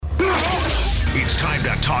It's time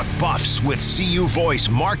to talk Buffs with CU voice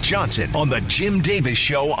Mark Johnson on the Jim Davis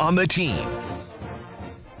Show on the Team.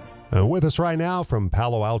 With us right now from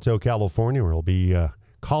Palo Alto, California, where we'll be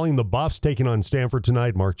calling the Buffs, taking on Stanford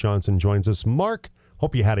tonight. Mark Johnson joins us. Mark,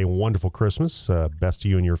 hope you had a wonderful Christmas. Best to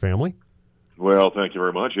you and your family. Well, thank you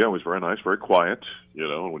very much. Yeah, it was very nice, very quiet. You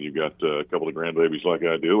know, when you've got a couple of grandbabies like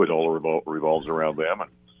I do, it all revolves around them and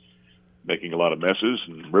making a lot of messes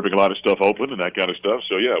and ripping a lot of stuff open and that kind of stuff.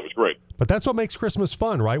 So, yeah, it was great. But that's what makes Christmas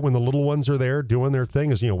fun, right? When the little ones are there doing their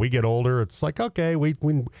thing. As you know, we get older, it's like, okay, we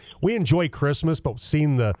enjoy Christmas, but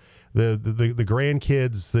seeing the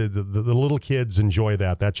grandkids, the little kids enjoy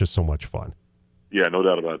that. That's just so much fun. Yeah, no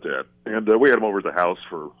doubt about that. And we had them over at the house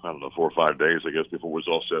for, 4 or 5 days, I guess, before it was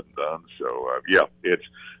all said and done. So, yeah, it's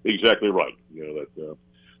exactly right. You know, that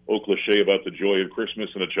old cliche about the joy of Christmas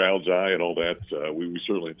in a child's eye and all that. We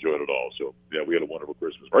certainly enjoyed it all. So, yeah, we had a wonderful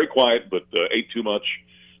Christmas. Very quiet, but ate too much.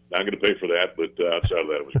 Not going to pay for that, but outside of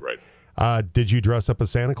that, it was great. Did you dress up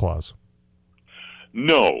as Santa Claus?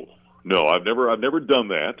 No, I've never done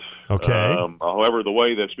that. Okay. However,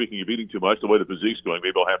 speaking of eating too much, the way the physique's going,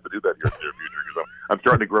 maybe I'll have to do that here in the near future because I'm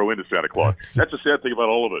starting to grow into Santa Claus. That's the sad thing about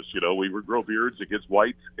all of us. You know, we grow beards, it gets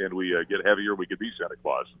white, and we get heavier, we can be Santa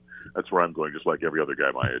Claus. That's where I'm going, just like every other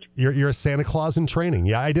guy my age. You're a Santa Claus in training.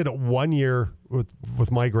 Yeah, I did it 1 year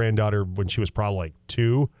with my granddaughter when she was probably like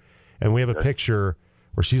 2, and we have a picture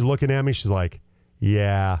where she's looking at me, she's like,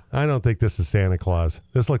 yeah, I don't think this is Santa Claus.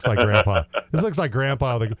 This looks like Grandpa. This looks like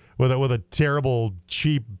Grandpa with a terrible,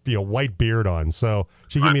 cheap, white beard on. So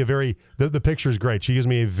she gave me a very the picture is great. She gives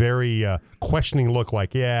me a very questioning look,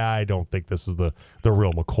 like, yeah, I don't think this is the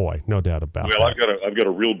real McCoy. No doubt about it. Well, I've got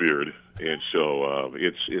a real beard, and so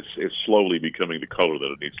it's slowly becoming the color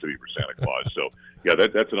that it needs to be for Santa Claus. So yeah,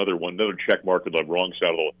 that's another check mark on the wrong side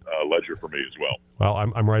of the ledger for me as well.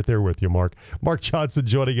 Well, I'm right there with you, Mark. Mark Johnson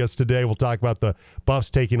joining us today. We'll talk about the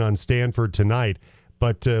Buffs taking on Stanford tonight,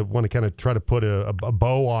 but want to kind of try to put a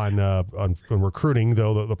bow on recruiting,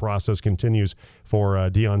 though the process continues for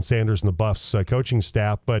Deion Sanders and the Buffs coaching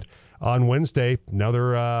staff. But on Wednesday,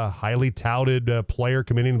 another highly touted player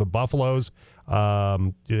committing to the Buffaloes.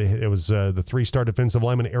 It was the 3-star defensive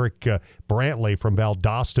lineman Eric Brantley from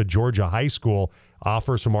Valdosta, Georgia High School.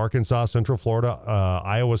 Offers from Arkansas, Central Florida,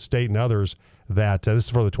 Iowa State, and others. That this is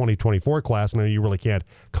for the 2024 class. I know you really can't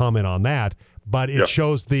comment on that, but it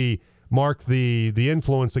shows the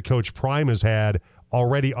influence that Coach Prime has had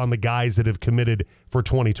already on the guys that have committed for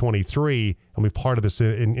 2023 and be part of this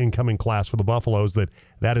incoming class for the Buffaloes.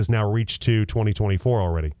 That has now reached to 2024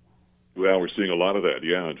 already. Well, we're seeing a lot of that,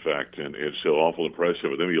 yeah, in fact, and it's so awful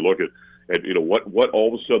impressive. And then you look at what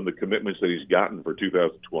all of a sudden the commitments that he's gotten for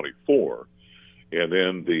 2024. And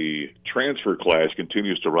then the transfer class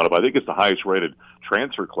continues to run up. I think it's the highest-rated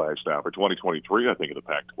transfer class now for 2023, I think, in the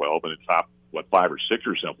Pac-12, and it's top, 5 or 6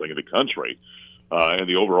 or something in the country. And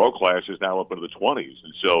the overall class is now up into the 20s.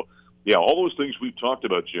 And so, yeah, all those things we've talked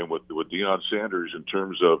about, Jim, with Deion Sanders in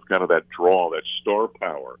terms of kind of that draw, that star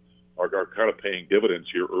power, are kind of paying dividends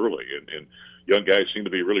here early. And young guys seem to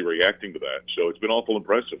be really reacting to that. So it's been awful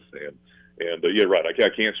impressive. And yeah, right. I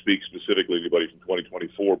can't speak specifically to anybody from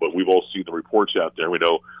 2024, but we've all seen the reports out there. We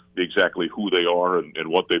know exactly who they are and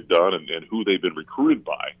what they've done and who they've been recruited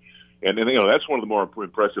by. And that's one of the more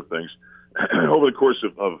impressive things over the course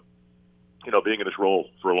of being in this role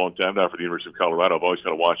for a long time now for the University of Colorado. I've always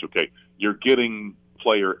kind of watched, okay, you're getting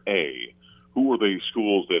player A. Who are the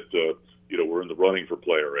schools that, were in the running for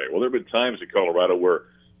player A? Well, there have been times in Colorado where,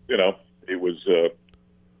 it was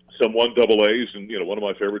some 1AAs, and one of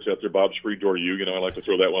my favorites out there, Bob Spreedor, I like to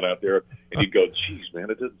throw that one out there, and you'd go, geez,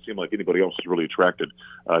 man, it doesn't seem like anybody else is really attracted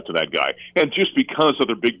to that guy. And just because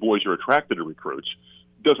other big boys are attracted to recruits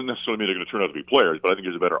doesn't necessarily mean they're going to turn out to be players, but I think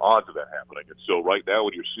there's a better odds of that happening. And so right now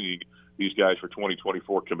when you're seeing these guys for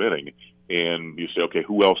 2024 committing, and you say, okay,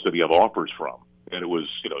 who else did he have offers from? And it was,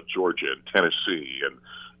 Georgia and Tennessee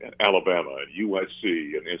and Alabama and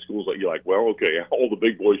USC and schools like, you're like, well, okay, all the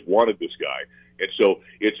big boys wanted this guy. And so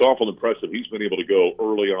it's awful impressive. He's been able to go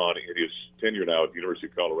early on in his tenure now at the University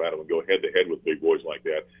of Colorado and go head-to-head with big boys like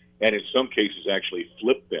that, and in some cases actually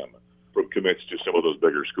flip them from commits to some of those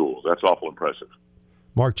bigger schools. That's awful impressive.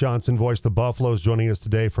 Mark Johnson voiced the Buffaloes, joining us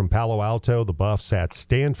today from Palo Alto. The Buffs at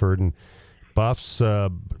Stanford, and Buffs, they're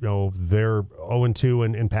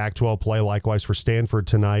 0-2 in Pac-12 play. Likewise for Stanford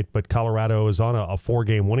tonight, but Colorado is on a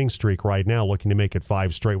 4-game winning streak right now, looking to make it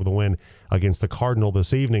 5 straight with a win against the Cardinal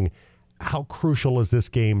this evening. How crucial is this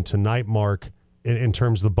game tonight, Mark, in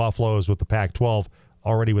terms of the Buffaloes with the Pac-12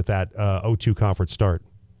 already with that 0-2 conference start?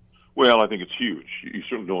 Well, I think it's huge. You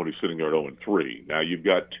certainly don't want to be sitting there at 0-3. Now, you've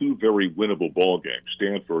got 2 very winnable ball games.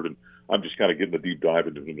 Stanford, and I'm just kind of getting a deep dive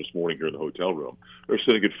into them this morning here in the hotel room. They're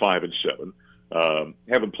sitting at 5-7.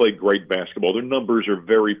 Haven't played great basketball. Their numbers are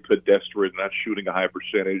very pedestrian, not shooting a high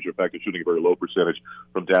percentage. In fact, they're shooting a very low percentage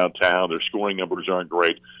from downtown. Their scoring numbers aren't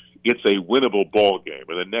great. It's a winnable ball game.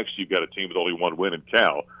 And then next you've got a team with only one win in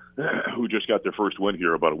Cal, who just got their first win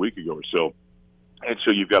here about a week ago or so. And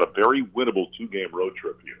so you've got a very winnable two-game road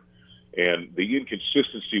trip here. And the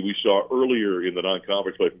inconsistency we saw earlier in the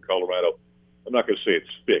non-conference play from Colorado, I'm not going to say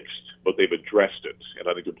it's fixed, but they've addressed it, and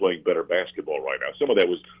I think they're playing better basketball right now. Some of that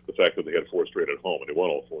was the fact that they had 4 straight at home, and they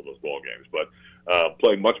won all 4 of those ball games. But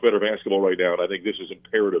playing much better basketball right now, and I think this is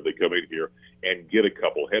imperative they come in here and get a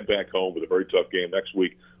couple. Head back home with a very tough game next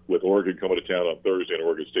week with Oregon coming to town on Thursday and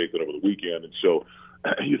Oregon State then over the weekend. And so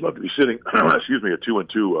you'd love to be sitting, at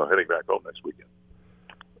 2-2 heading back home next weekend.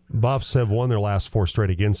 Buffs have won their last 4 straight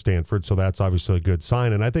against Stanford, so that's obviously a good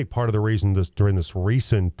sign. And I think part of the reason during this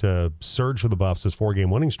recent surge for the Buffs, this 4-game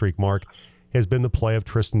winning streak, Mark, has been the play of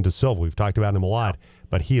Tristan Da Silva. We've talked about him a lot,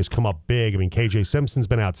 but he has come up big. I mean, KJ Simpson's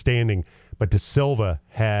been outstanding, but Da Silva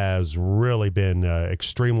has really been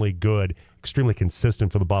extremely good, extremely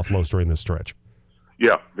consistent for the Buffaloes during this stretch.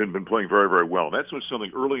 Yeah, been playing very, very well. And that's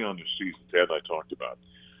something early on this season Ted and I talked about.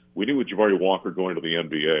 We knew with Jabari Walker going to the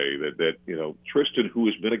NBA that Tristan, who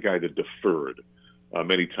has been a guy that deferred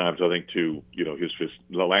many times, I think, to his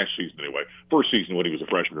last season anyway. First season when he was a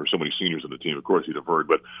freshman, there were so many seniors on the team. Of course, he deferred,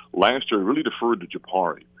 but last year he really deferred to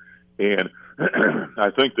Jabari. And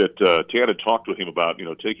I think that Tad had talked with him about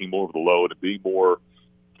taking more of the load and being more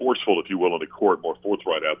forceful, if you will, on the court, more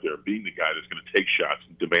forthright out there, being the guy that's going to take shots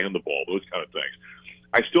and demand the ball, those kind of things.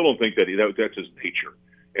 I still don't think that's his nature.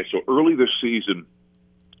 And so early this season,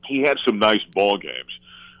 he had some nice ball games,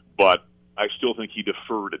 but I still think he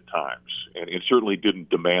deferred at times and certainly didn't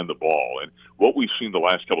demand the ball. And what we've seen the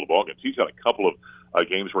last couple of ball games, he's had a couple of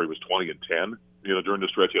games where he was 20 and 10. During the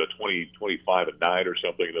stretch, he had a 25 and 9 or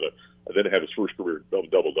something, and then had his first career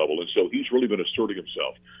double-double. And so he's really been asserting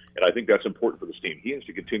himself, and I think that's important for this team. He has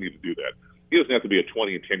to continue to do that. He doesn't have to be a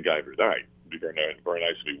 20 and 10 guy every night. It'd be very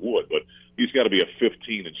nice if he would, but he's got to be a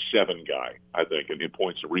 15 and 7 guy, I think, in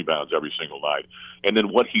points and rebounds every single night. And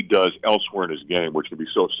then what he does elsewhere in his game, which can be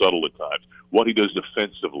so subtle at times, what he does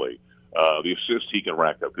defensively, the assists he can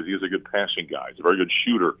rack up, because he is a good passing guy. He's a very good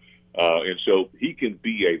shooter. And so he can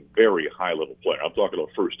be a very high-level player. I'm talking about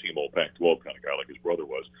first-team All-Pac-12 kind of guy like his brother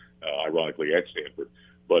was, ironically, at Stanford.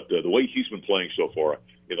 But the way he's been playing so far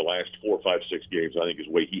in the last 4, 5, 6 games, I think is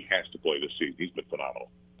the way he has to play this season. He's been phenomenal.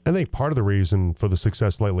 I think part of the reason for the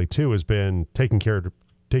success lately, too, has been taking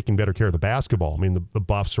better care of the basketball. I mean, the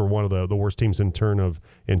Buffs are one of the worst teams in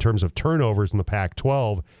terms of turnovers in the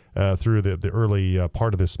Pac-12 through the early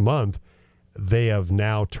part of this month. They have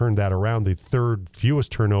now turned that around, the third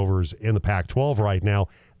fewest turnovers in the Pac-12 right now.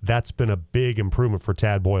 That's been a big improvement for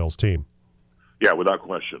Tad Boyle's team. Yeah, without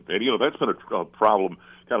question. And, that's been a problem,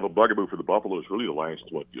 kind of a bugaboo for the Buffaloes really the last,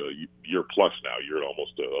 year plus now, year and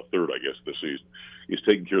almost a third, I guess, this season, is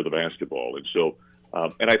taking care of the basketball. And so,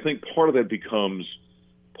 and I think part of that becomes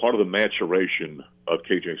part of the maturation of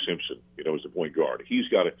KJ Simpson, as the point guard. He's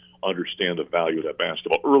got to understand the value of that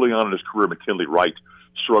basketball. Early on in his career, McKinley Wright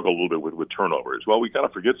struggled a little bit with turnovers. Well, we kind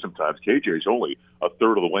of forget sometimes KJ's only a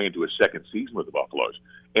third of the way into his second season with the Buffaloes.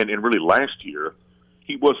 And really last year,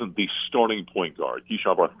 he wasn't the starting point guard.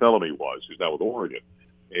 Keyshawn Bartholomew was, who's now with Oregon.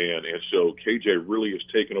 And so KJ really has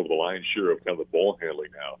taken over the lion's share of kind of the ball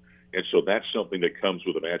handling now. And so that's something that comes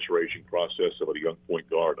with the maturation process of a young point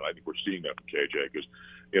guard. And I think we're seeing that from KJ because,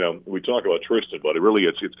 we talk about Tristan, but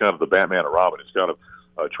it's kind of the Batman and Robin. It's kind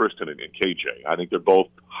of Tristan and KJ. I think they're both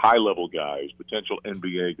high-level guys, potential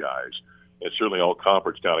NBA guys, and certainly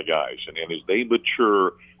all-conference kind of guys. And as they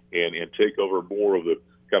mature and take over more of the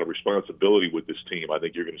kind of responsibility with this team, I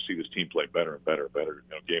think you're going to see this team play better and better,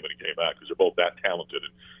 game in and game out because they're both that talented.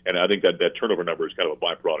 And I think that turnover number is kind of a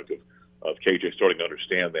byproduct of KJ starting to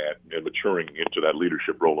understand that and maturing into that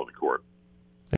leadership role on the court.